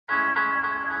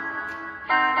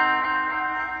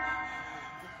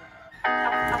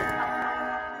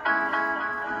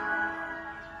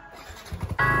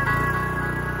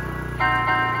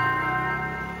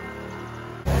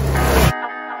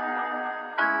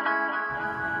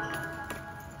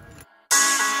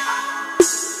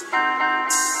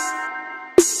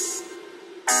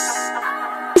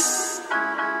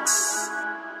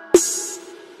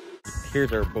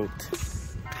Here's our boat.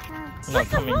 We're not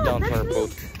coming down to our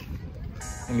boat.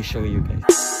 Let me show you guys.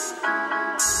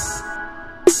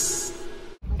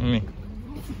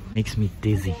 Makes me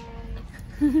dizzy.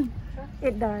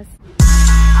 It does.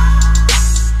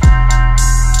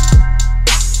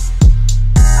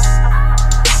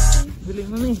 Bili,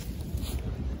 mami.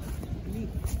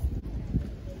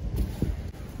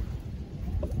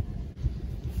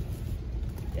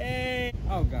 Yay!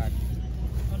 Oh god.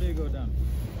 How do you go down?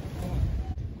 Come on.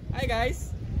 Hi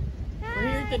guys! Hi. We're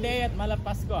here today at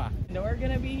Malapascua. And we're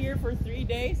gonna be here for 3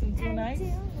 days and 2 nights.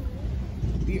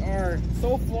 We are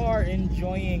so far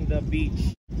enjoying the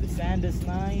beach. The sand is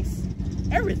nice.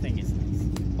 Everything is nice.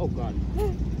 Oh god.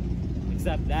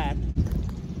 Except that.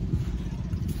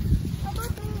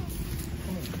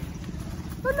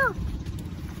 Hello.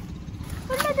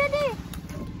 Hello, Daddy.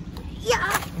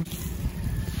 Yeah.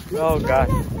 Oh god.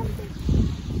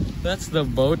 That's the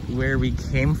boat where we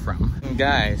came from.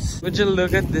 Guys, would you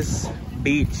look at this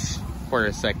beach for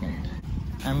a second?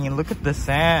 I mean, look at the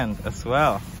sand as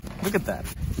well. Look at that.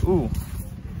 Ooh.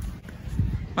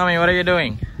 Mommy, what are you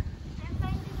doing? I'm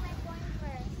finding my phone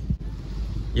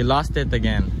first. You lost it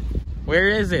again. Where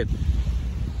is it?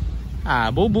 Ah,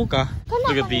 bobo ka.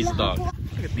 Look at these dogs.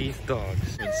 Look at these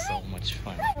dogs. It's so much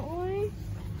fun.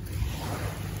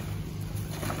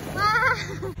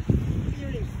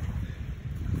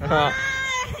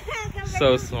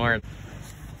 So smart.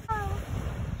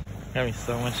 Having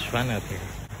so much fun out here.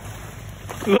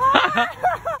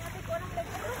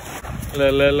 La.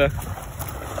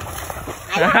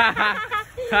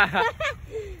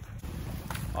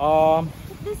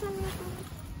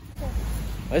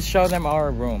 Let's show them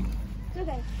our room.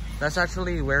 Okay. That's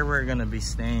actually where we're gonna be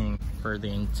staying for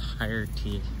the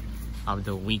entirety of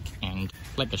the weekend.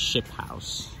 Like a ship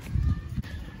house.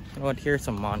 You know what? Here's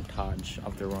a montage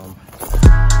of the room.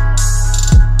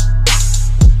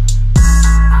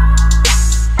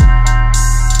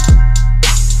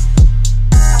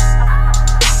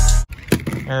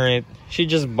 Alright, she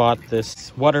just bought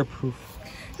this waterproof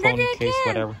phone case,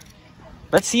 whatever.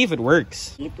 Let's see if it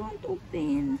works. It won't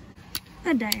open.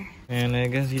 Oh, there. And I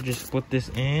guess you just put this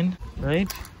in,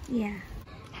 right? Yeah.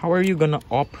 How are you gonna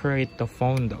operate the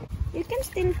phone though? You can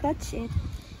still touch it.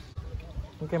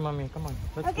 Okay, mommy, come on.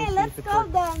 Let's go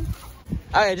then.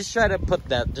 Okay, just try to put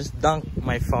that. Just dunk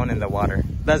my phone in the water.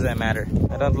 Doesn't matter.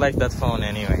 I don't like that phone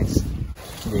anyways.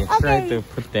 Okay, try to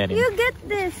put that in. You get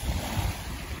this.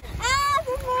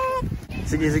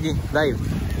 Sige, dive.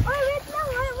 Oh, wait lang.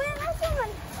 Wait lang siya.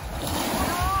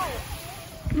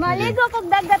 Maligo kog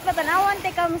dagat pa tanawan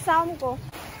te kam sound ko.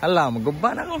 Hala,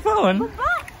 maguba na kang phone.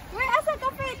 Guba. Where asa ka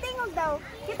pa tingog daw?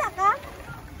 Kita ka?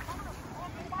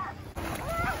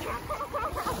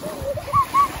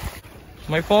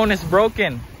 My phone is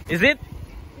broken. Is it?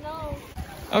 No.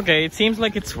 Okay, it seems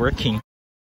like it's working.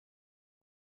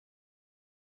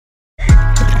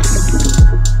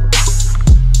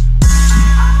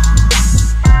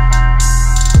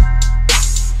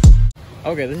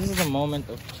 Okay, this is the moment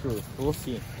of truth. We'll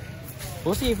see.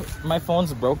 We'll see if my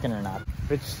phone's broken or not.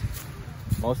 Which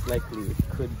most likely it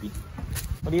could be.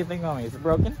 What do you think, mommy? Is it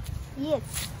broken? Yes.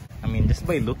 I mean, just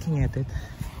by looking at it,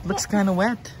 looks kind of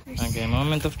wet. Okay,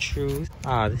 moment of truth.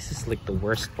 Ah, this is like the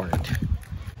worst part.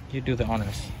 You do the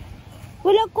honors.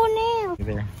 Wala ko na.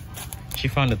 There. She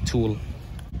found a tool.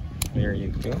 There you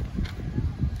go.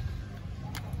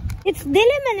 It's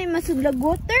dili man ay masudlag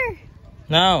water.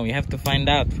 No, you have to find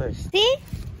out first. See?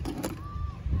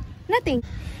 Nothing.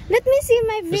 Let me see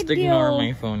my video. Just ignore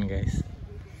my phone, guys.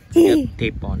 It's got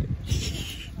tape on it.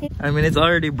 I mean, it's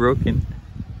already broken.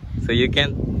 So you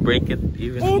can't break it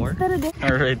even more.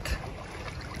 Alright.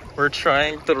 We're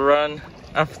trying to run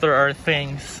after our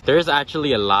things. There's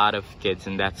actually a lot of kids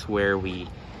and that's where we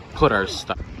put our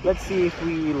stuff. Let's see if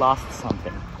we lost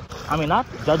something. I mean, not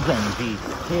judging these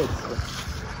kids, but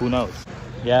who knows?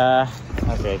 Yeah,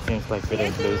 okay, it seems like we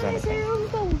didn't lose anything.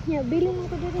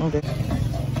 Okay.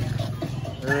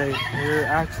 Alright, we're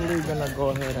actually gonna go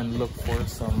ahead and look for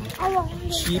some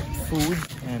cheap food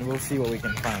and we'll see what we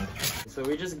can find. So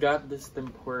we just got this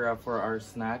tempura for our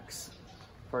snacks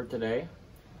for today.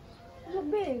 Ooh,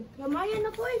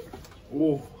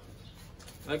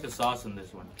 I like the sauce on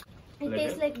this one. It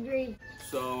tastes like gravy.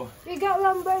 So We got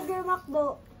one burger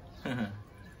McDo.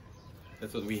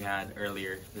 that's what we had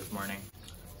earlier this morning.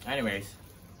 Anyways,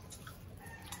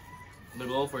 the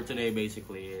goal for today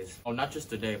basically is, oh, not just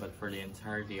today, but for the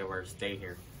entirety of our stay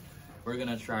here, we're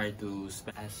gonna try to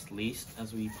spend as least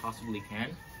as we possibly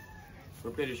can. We're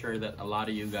pretty sure that a lot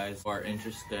of you guys are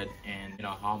interested in, you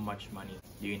know, how much money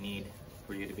do you need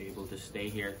for you to be able to stay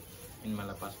here in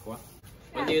Malapascua.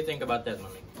 What do you think about that,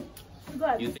 mommy?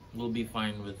 Good. You think we'll be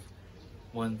fine with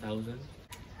 1,000.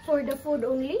 For the food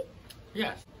only?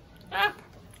 Yes.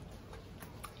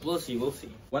 We'll see, we'll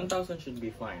see. 1,000 should be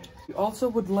fine. We also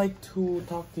would like to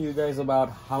talk to you guys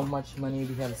about how much money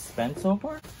we have spent so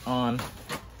far on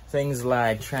things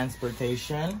like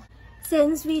transportation.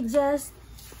 Since we just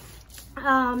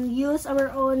use our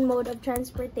own mode of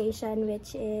transportation,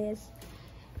 which is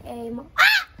a...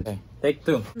 Okay, take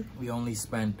 2. We only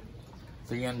spent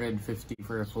 350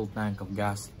 for a full tank of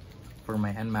gas for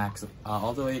my NMAX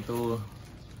all the way to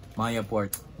Maya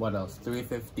Port. What else?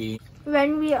 350.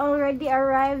 When we already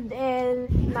arrived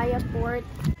in Maya Port,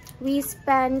 we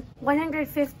spent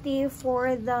 150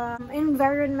 for the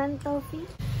environmental fee.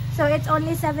 So it's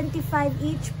only 75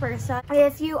 each person.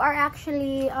 If you are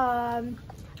actually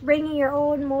bringing your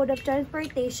own mode of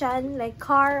transportation, like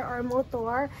car or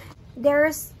motor,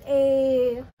 there's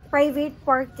a private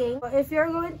parking. If you're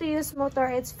going to use motor,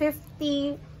 it's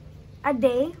 50 a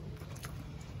day.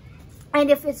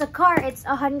 And if it's a car, it's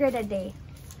 100 a day.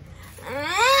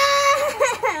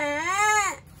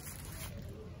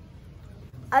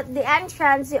 At the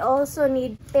entrance, you also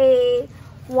need to pay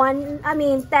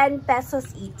 10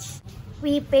 pesos each.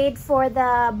 We paid for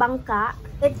the bangka.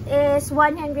 It is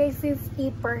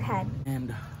 150 per head.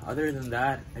 And other than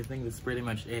that, I think that's pretty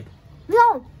much it.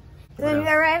 No! When we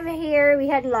arrived here, we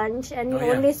had lunch and we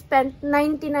only spent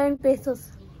 99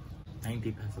 pesos.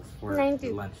 90 pesos for 90.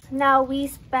 lunch. Now we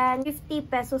spend 50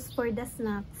 pesos for the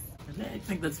snacks. I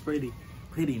think that's pretty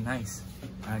nice,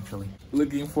 actually.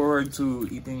 Looking forward to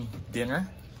eating dinner,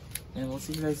 and we'll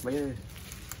see you guys later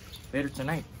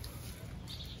tonight.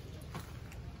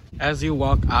 As you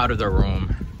walk out of the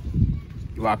room,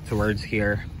 you walk towards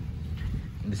here.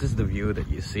 And this is the view that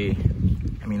you see.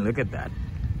 I mean, look at that.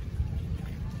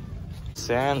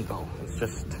 Sand though,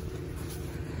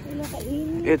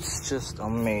 it's just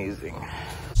amazing.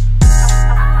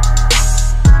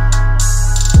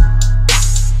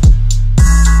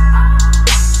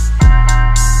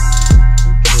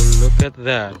 Look at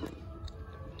that.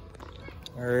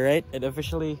 All right, it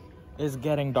officially is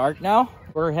getting dark now.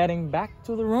 We're heading back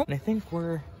to the room. I think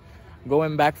we're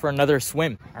going back for another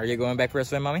swim. Are you going back for a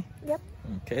swim, mommy? Yep.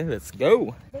 Okay, let's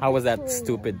go. How was that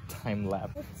stupid time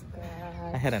lapse? It's good.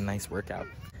 I had a nice workout.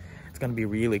 It's gonna be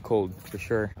really cold for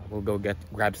sure. We'll go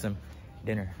grab some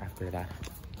dinner after that.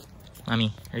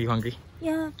 Mommy, are you hungry?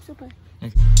 Yeah, super.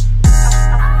 Okay.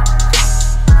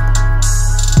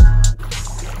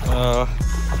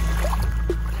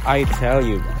 I tell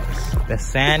you guys, the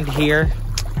sand here,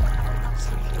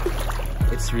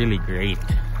 it's really great.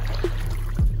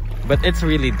 But it's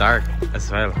really dark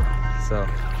as well. So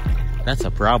that's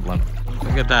a problem.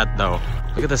 Look at that though.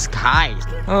 Look at the sky.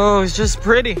 Oh, it's just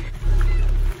pretty.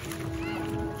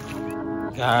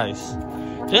 Guys,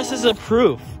 just as a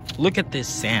proof, look at this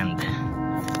sand.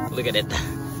 Look at it.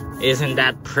 Isn't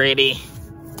that pretty?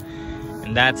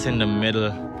 And that's in the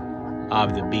middle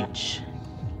of the beach.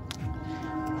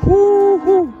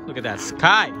 Woo-hoo. Look at that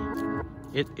sky.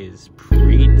 It is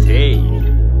pretty.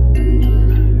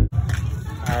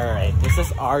 Alright, this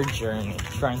is our journey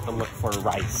trying to look for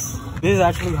rice. This is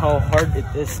actually how hard it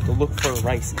is to look for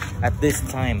rice at this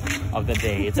time of the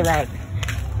day. It's around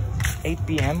 8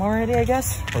 p.m. already, I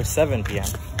guess, or 7 p.m.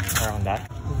 around that.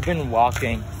 We've been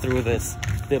walking through this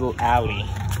little alley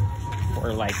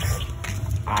for like,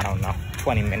 I don't know,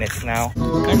 20 minutes now.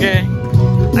 Okay,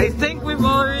 I think we've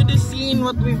already seen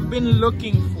what we've been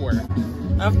looking for.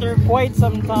 After quite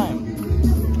some time,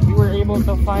 we were able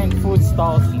to find food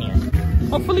stalls near.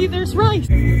 Hopefully there's rice.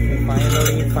 We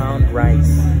finally found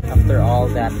rice after all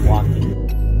that walking.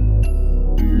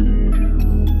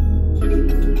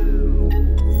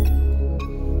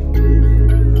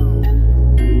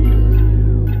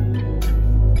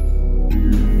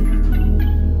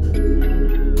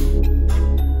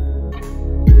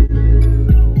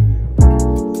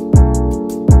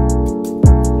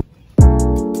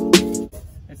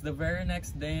 The very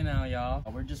next day now, y'all.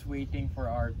 We're just waiting for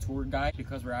our tour guide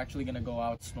because we're actually gonna go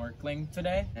out snorkeling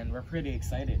today, and we're pretty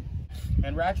excited.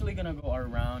 And we're actually gonna go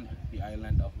around the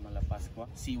island of Malapascua,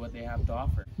 see what they have to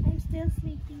offer. I'm still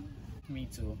sleeping. Me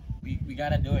too. We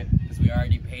gotta do it because we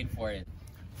already paid for it.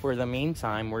 For the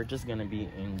meantime, we're just gonna be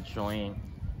enjoying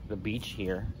the beach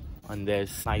here on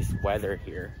this nice weather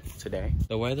here today.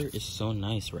 The weather is so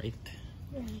nice, right?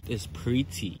 Is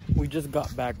pretty. We just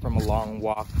got back from a long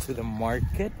walk to the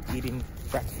market eating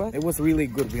breakfast. It was really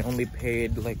good. We only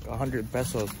paid like 100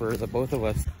 pesos for the both of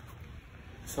us.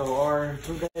 So our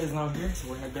tour guide is now here, so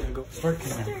we're not gonna go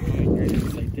snorkeling now. Are you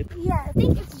excited? Yeah, I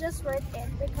think it's just worth it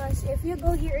because if you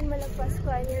go here in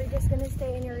Malapascua and you're just gonna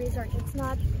stay in your resort, it's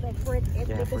not like worth it.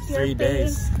 Yeah, because for you're 3 paying...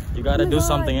 days. You gotta do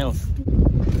something else.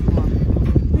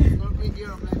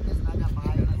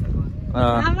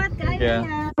 Salamat kayo. Yeah.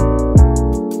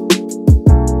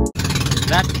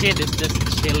 That kid is just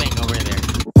chilling over there.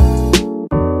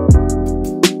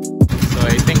 So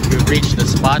I think we've reached the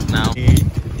spot now.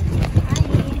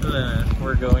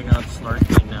 We're going out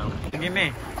snorkeling now. Give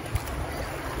me.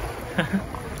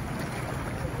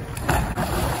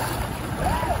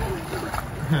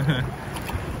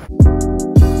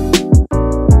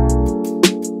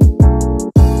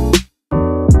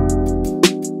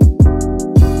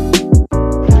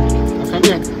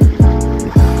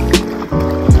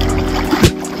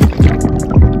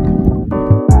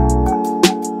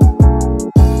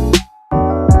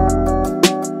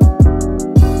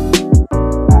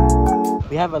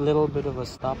 We have a little bit of a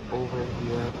stop over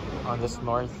here on this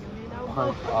north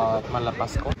part of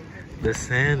Malapascua. The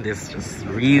sand is just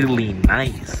really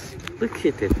nice. Look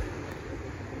at it.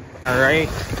 Alright,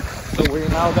 so we're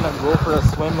now gonna go for a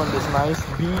swim on this nice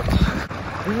beach.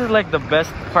 This is like the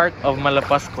best part of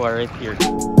Malapascua right here.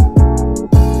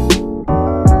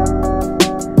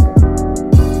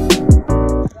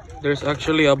 There's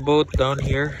actually a boat down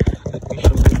here. Let me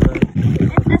show you that.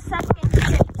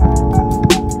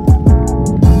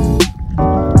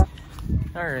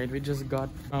 Alright, we just got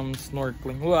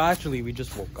snorkeling. Well, actually, we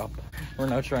just woke up. We're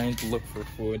now trying to look for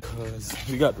food because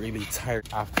we got really tired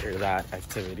after that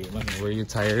activity. Were you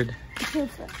tired?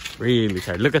 Really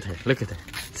tired. Look at her. Look at her.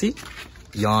 See?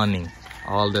 Yawning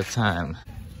all the time.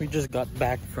 We just got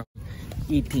back from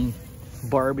eating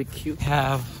barbecue.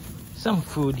 Have some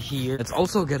food here. It's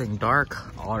also getting dark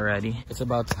already. It's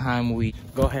about time we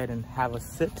go ahead and have a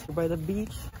sit by the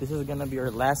beach. This is gonna be our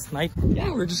last night.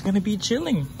 Yeah, we're just gonna be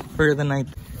chilling for the night.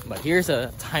 But here's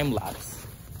a time lapse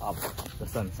of the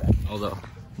sunset. Although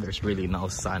there's really no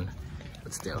sun,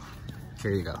 but still,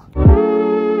 here you go.